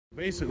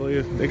Basically,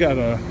 they got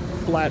a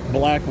flat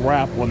black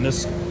wrap on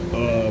this,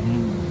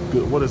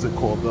 what is it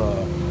called?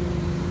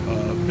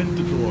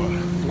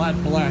 Ventador.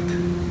 Flat black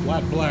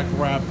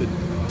wrap that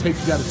you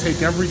got to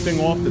take everything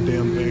off the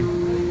damn thing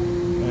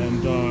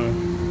and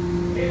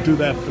do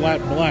that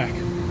flat black.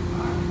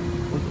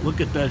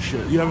 Look at that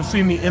shit. You ever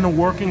seen the inner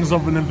workings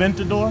of an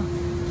Aventador?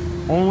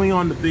 Only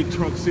on the Big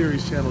Truck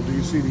Series channel do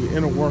you see the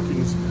inner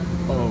workings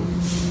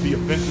of the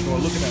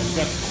Aventador. Look at that. It's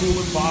got the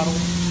coolant bottle.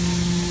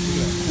 Look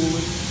at that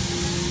coolant.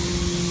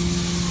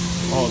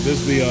 Oh,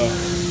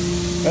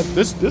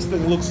 this this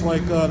thing looks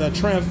like that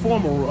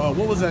Transformer.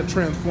 What was that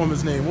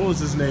Transformer's name? What was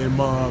his name?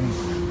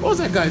 What was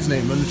that guy's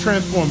name? And the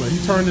Transformer, he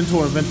turned into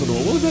an Aventador.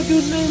 What was that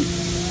dude's name?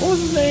 What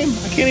was his name?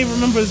 I can't even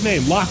remember his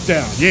name.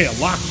 Lockdown. Yeah,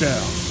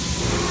 Lockdown.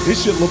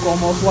 This shit look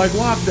almost like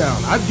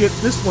Lockdown. I'd get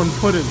this one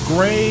put in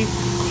gray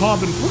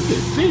carbon. Look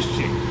at this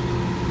shit.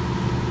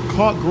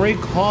 Gray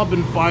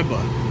carbon fiber.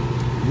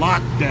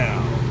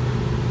 Lockdown.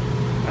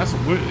 That's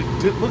weird.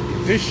 Look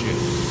at this shit.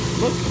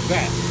 Look at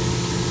that.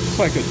 It's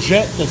like a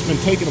jet that's been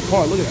taken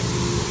apart. Look at that.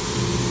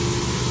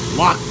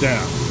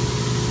 Lockdown.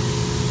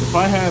 If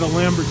I had a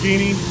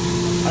Lamborghini,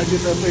 I'd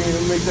get that thing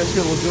and make that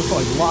shit look just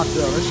like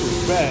Lockdown. That shit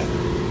is bad.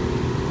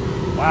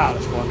 Wow,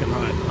 that's fucking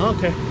hot.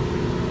 Okay.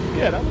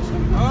 Yeah, that was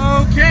something.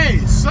 Okay,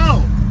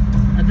 so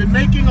I've been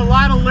making a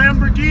lot of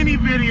Lamborghini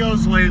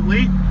videos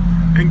lately.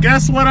 And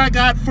guess what I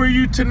got for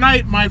you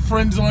tonight, my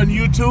friends on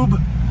YouTube?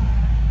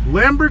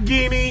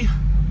 Lamborghini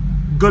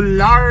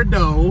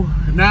Gallardo.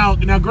 Now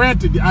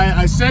granted,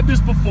 I said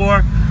this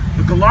before,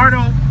 the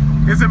Gallardo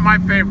isn't my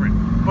favorite,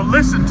 but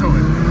listen to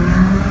it.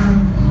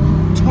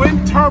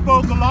 Twin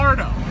turbo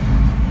Gallardo.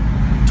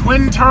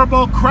 Twin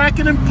turbo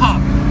cracking and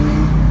popping.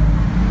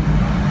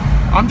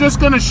 I'm just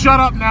gonna shut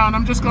up now and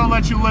I'm just gonna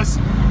let you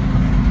listen.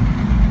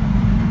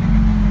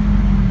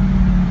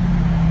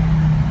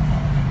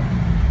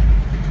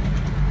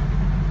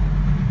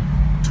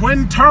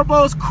 Twin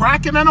turbos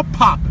cracking and a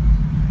popping.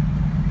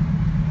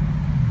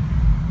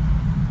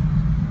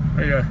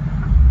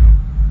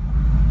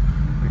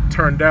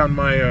 Turn down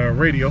my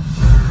radio. There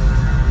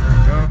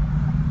we go.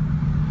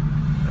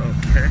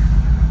 Okay.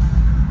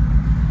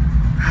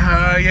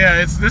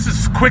 Yeah, this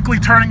is quickly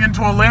turning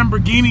into a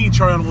Lamborghini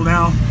channel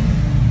now.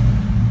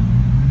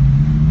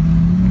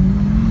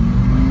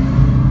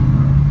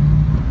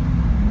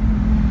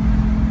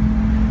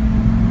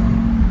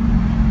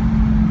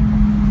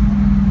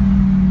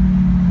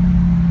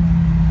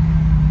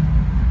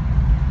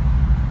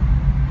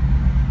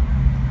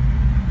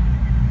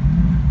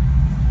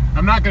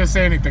 I'm not going to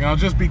say anything. I'll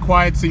just be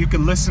quiet so you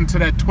can listen to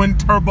that twin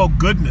turbo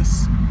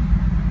goodness.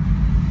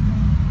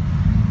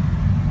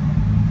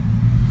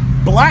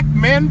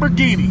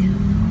 BLACKMANBORGHINI.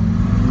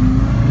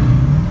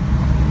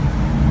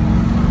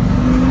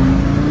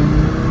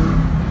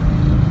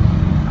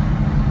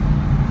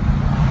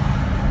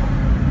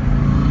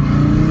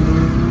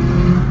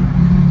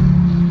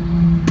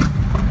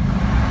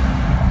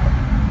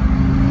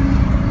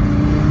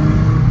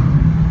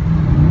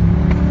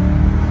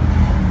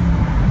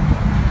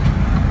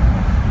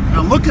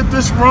 Look at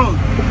this road.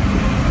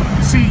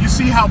 You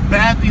see how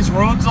bad these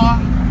roads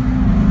are?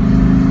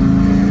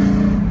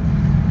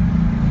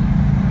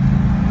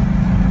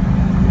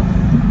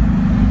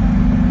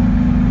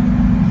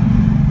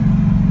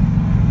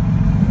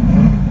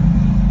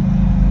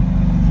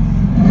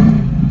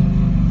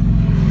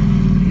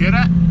 You hear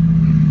that?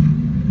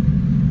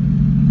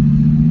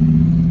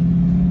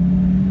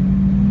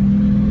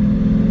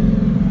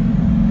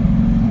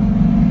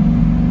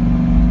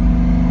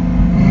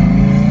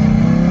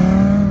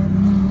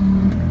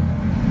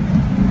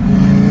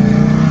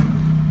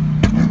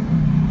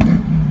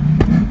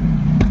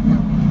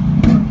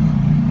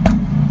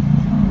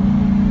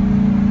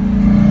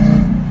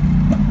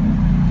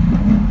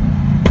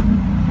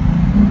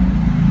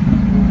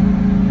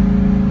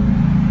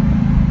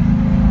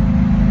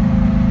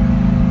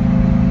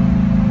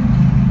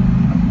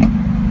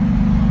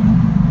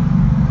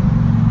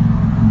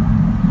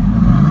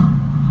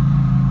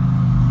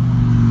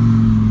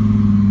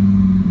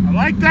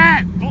 Like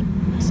that.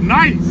 It's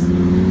nice.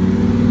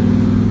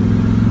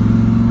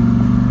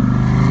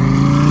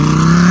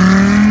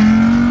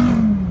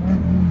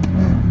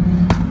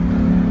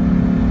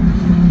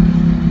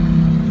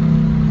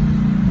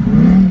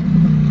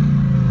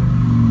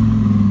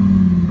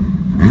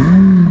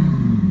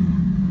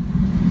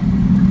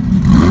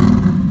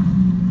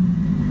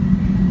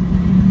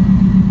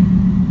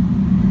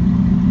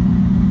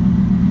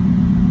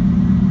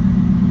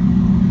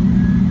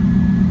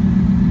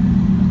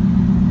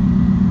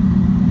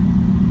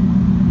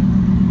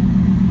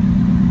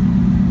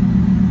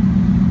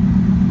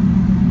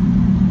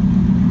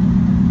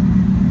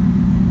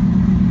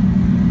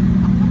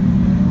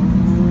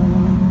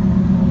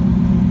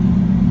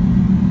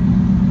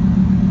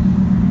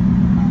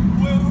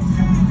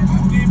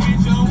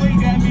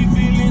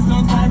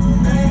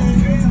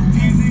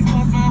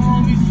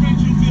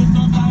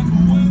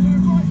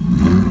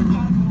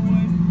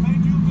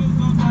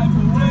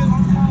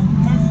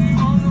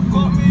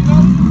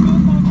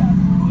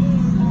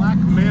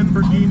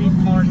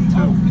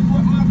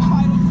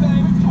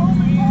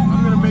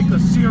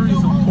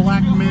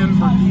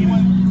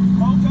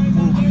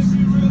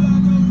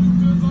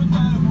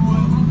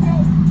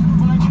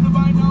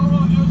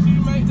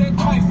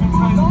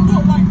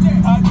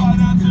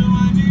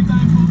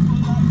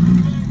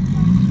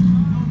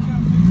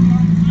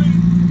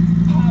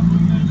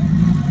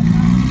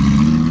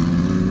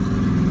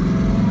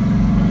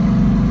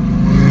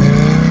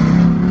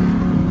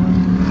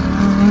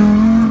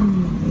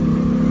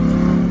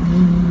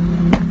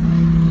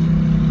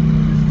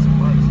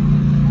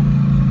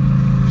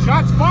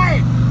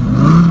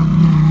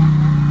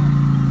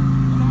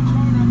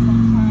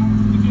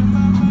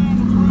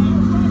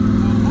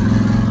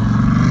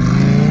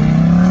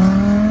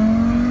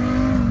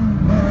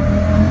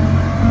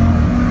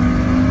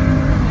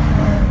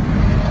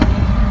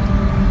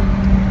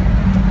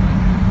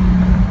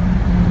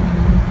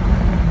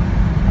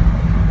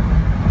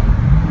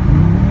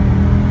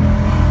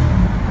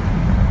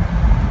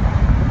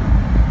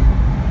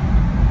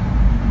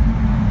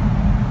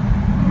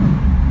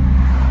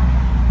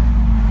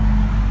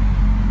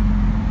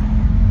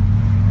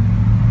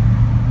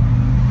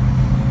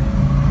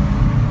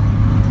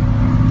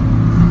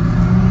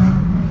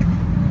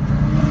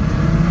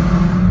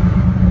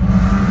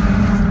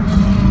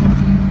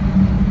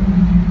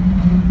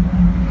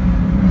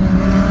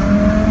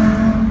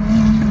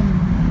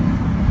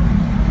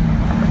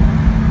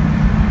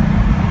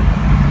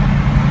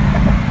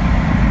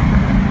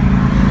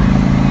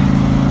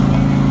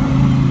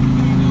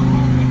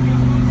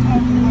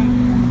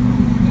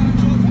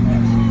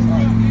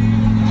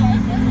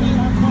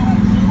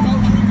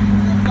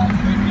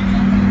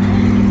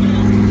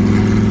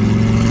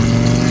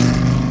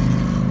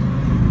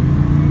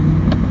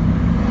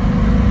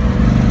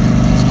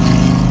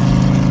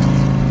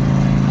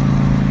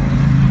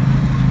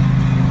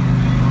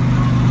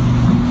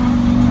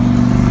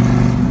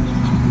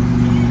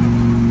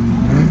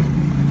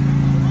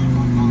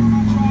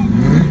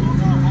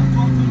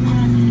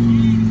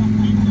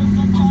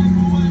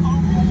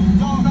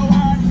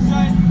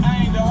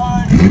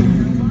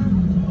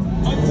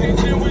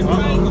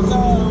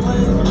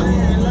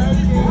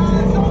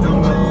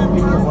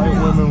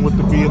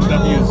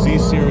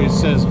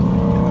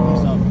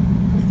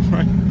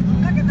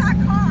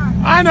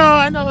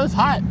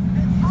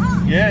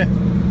 Yeah.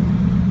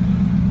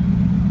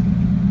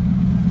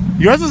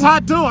 Yours is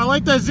hot too. I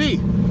like that Z.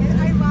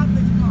 I love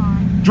this car.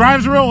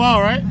 Drives real well,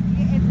 right?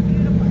 It's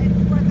beautiful.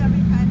 It's worth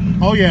every penny.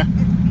 Oh yeah.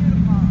 It's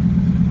beautiful.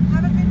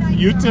 Have a good night.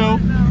 You too.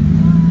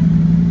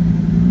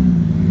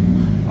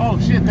 Oh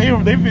shit,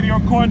 they video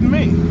recording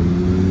me.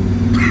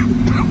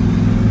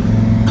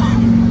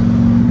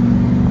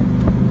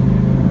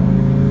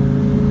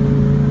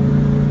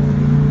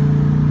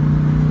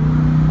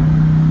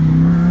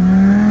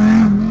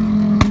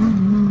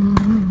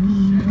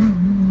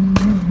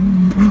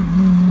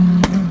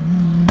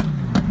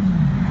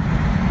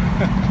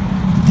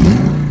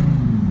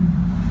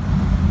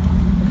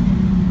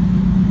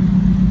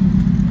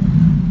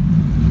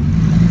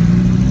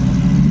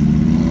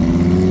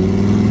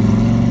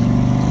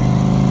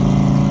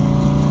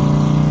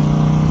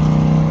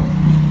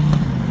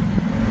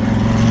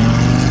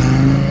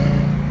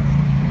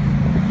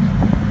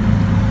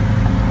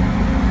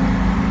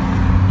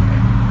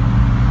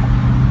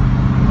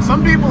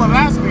 Some people have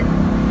asked me,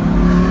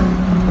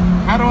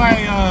 how do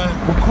I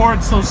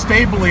record so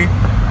stably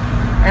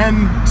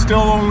and still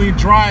only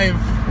drive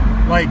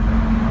like,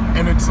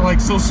 and it's like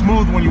so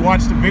smooth when you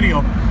watch the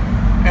video.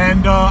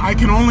 And I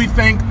can only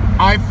thank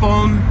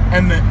iPhone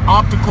and the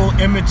optical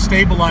image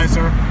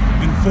stabilizer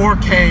in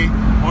 4K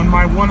on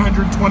my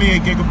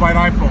 128 gigabyte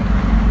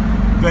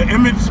iPhone. The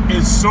image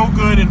is so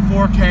good in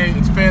 4K,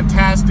 it's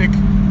fantastic.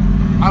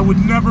 I would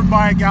never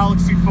buy a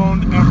Galaxy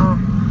phone ever,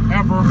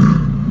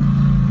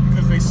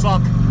 because they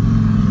suck.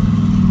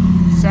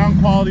 Sound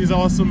quality is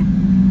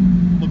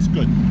awesome. Looks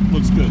good.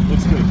 Looks good.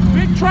 Looks good.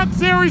 Big Truck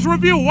Series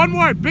review. One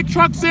word. Big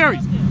Truck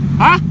Series.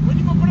 Huh? When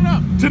you gonna put it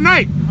up?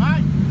 Tonight. All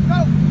right,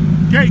 go.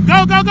 Okay,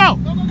 go, go, go.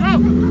 Go.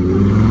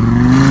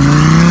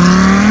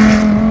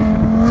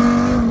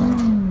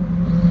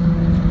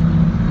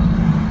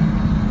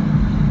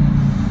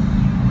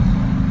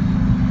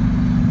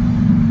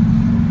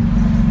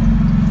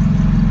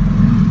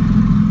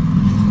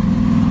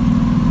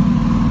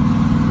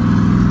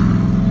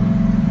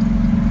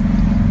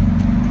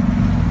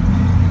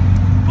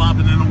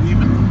 Bobbing and a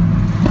weaving.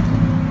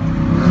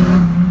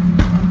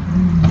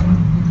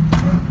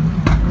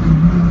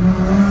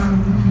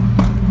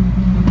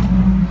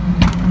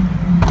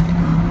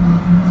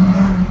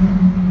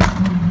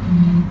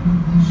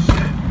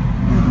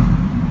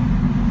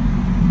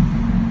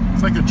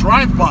 It's like a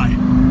drive-by.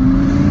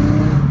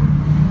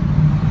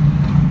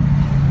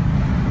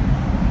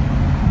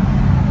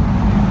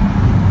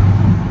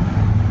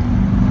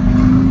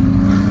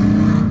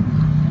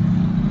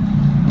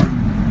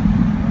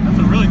 That's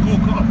a really cool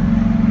car.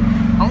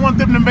 I want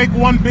them to make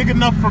one big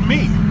enough for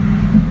me.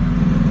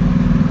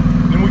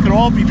 Then we could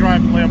all be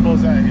driving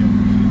Lambos out here.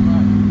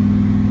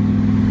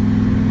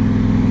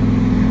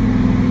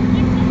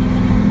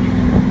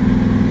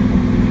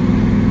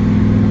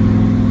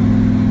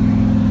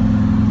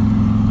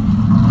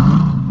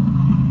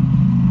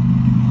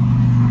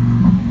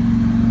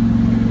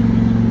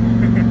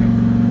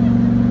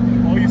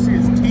 All you see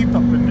is teeth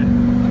up in there.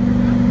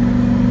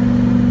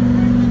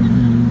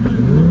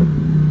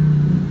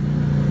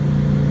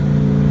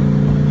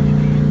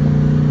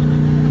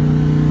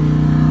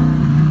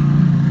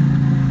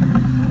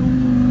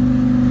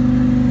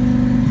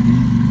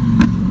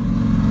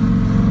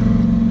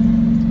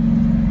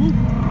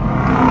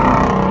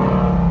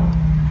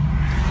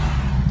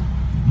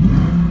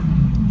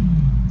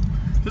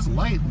 His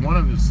light, one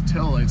of his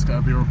tail lights got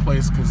to be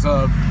replaced because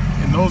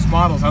in those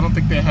models, I don't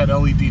think they had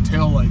LED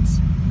tail lights.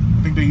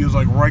 I think they use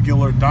like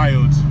regular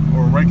diodes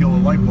or regular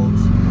light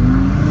bulbs.